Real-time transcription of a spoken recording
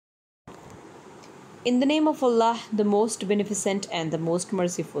In the name of Allah, the most beneficent and the most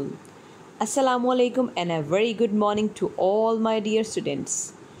merciful. Assalamu alaikum and a very good morning to all my dear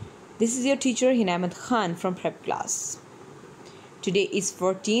students. This is your teacher Hinamat Khan from prep class. Today is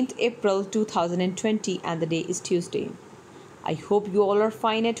 14th April 2020 and the day is Tuesday. I hope you all are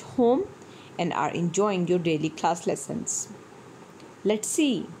fine at home and are enjoying your daily class lessons. Let's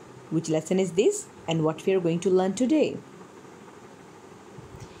see which lesson is this and what we are going to learn today.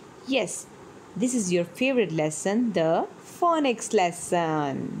 Yes, this is your favorite lesson, the phonics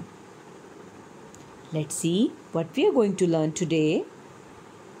lesson. Let's see what we are going to learn today.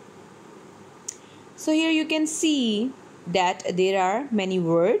 So here you can see that there are many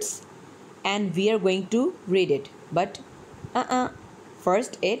words and we are going to read it. But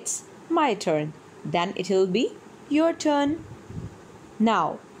first it's my turn. Then it will be your turn.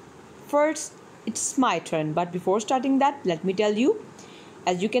 Now, first it's my turn. But before starting that, let me tell you,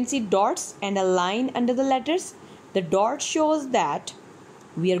 as you can see dots and a line under the letters, the dot shows that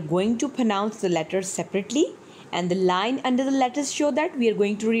we are going to pronounce the letters separately and the line under the letters show that we are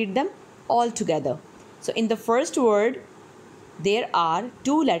going to read them all together. So in the first word, there are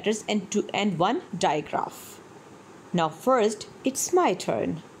two letters and one digraph. Now first, it's my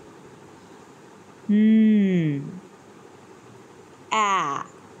turn. Mash.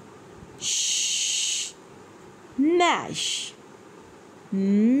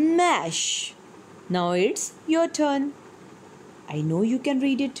 Mash. Now it's your turn. I know you can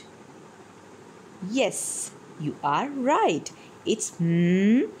read it. Yes, you are right. It's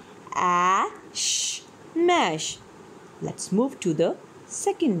mash. Let's move to the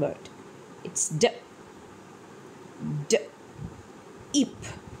second word. It's dip, dip.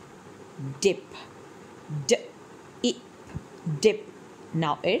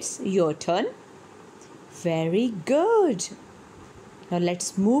 Now it's your turn. Very good. Now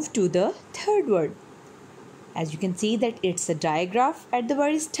let's move to the third word. As you can see that it's a digraph at the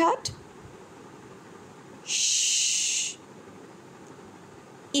very start. Ship.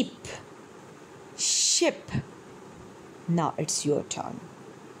 Now it's your turn.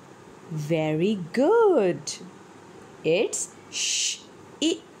 Very good. It's ship.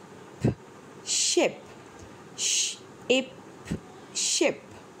 Ship.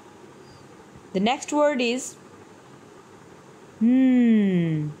 The next word is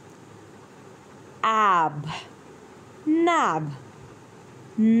nab. Now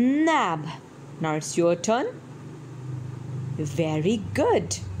it's your turn. Very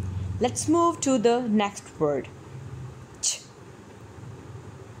good. Let's move to the next word.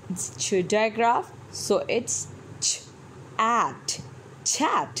 It's digraph, so it's chat.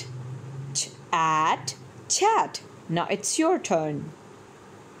 Now it's your turn.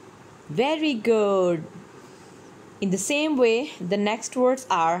 Very good. In the same way, the next words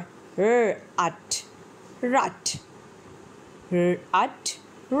are rut,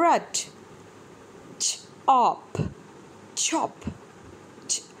 chop,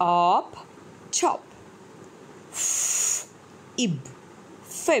 fib,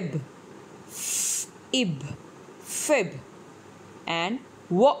 and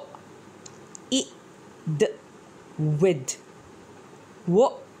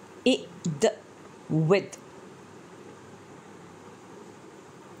with.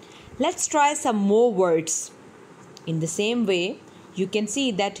 Let's try some more words. In the same way, you can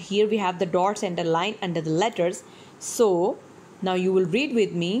see that here we have the dots and a line under the letters. So now you will read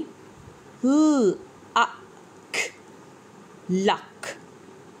with me. Luck,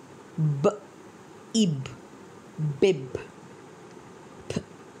 bib,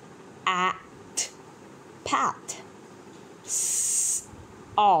 pat,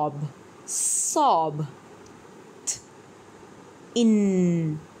 sob,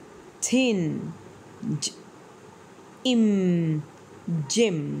 tin,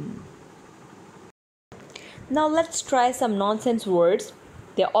 gym. Now let's try some nonsense words.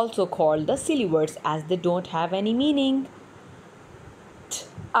 They are also called the silly words as they don't have any meaning.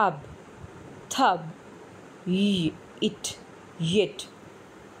 Tub, yit,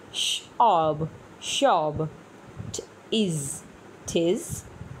 shob, tis,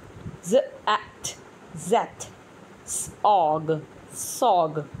 zat,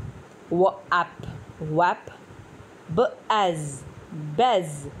 sog, wap,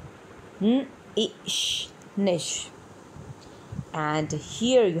 bez, nish. And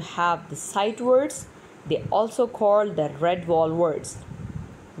here you have the sight words. They also called the red wall words.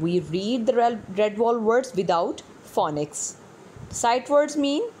 We read the red wall words without phonics. Sight words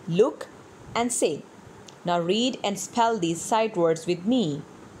mean look and say. Now read and spell these sight words with me.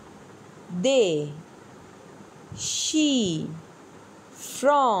 They, she,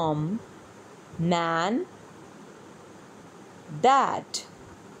 from, man, that,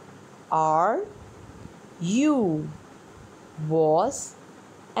 are, you, was,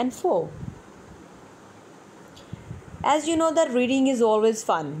 and for. As you know that reading is always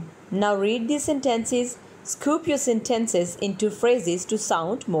fun. Now read these sentences, scoop your sentences into phrases to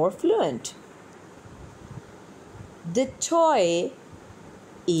sound more fluent. The toy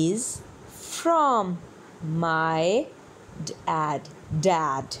is from my dad.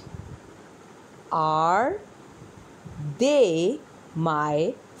 Dad. Are they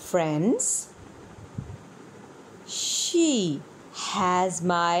my friends? She has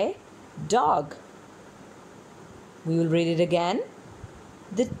my dog. We will read it again.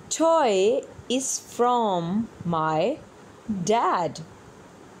 The toy is from my dad.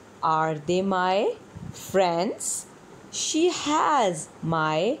 Are they my friends? She has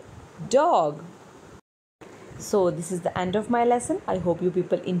my dog. So this is the end of my lesson. I hope you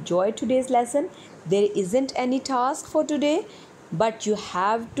people enjoyed today's lesson. There isn't any task for today, but you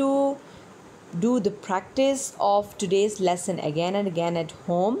have to do the practice of today's lesson again and again at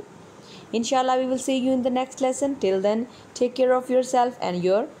home. Inshallah, we will see you in the next lesson. Till then, take care of yourself and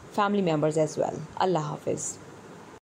your family members as well. Allah Hafiz.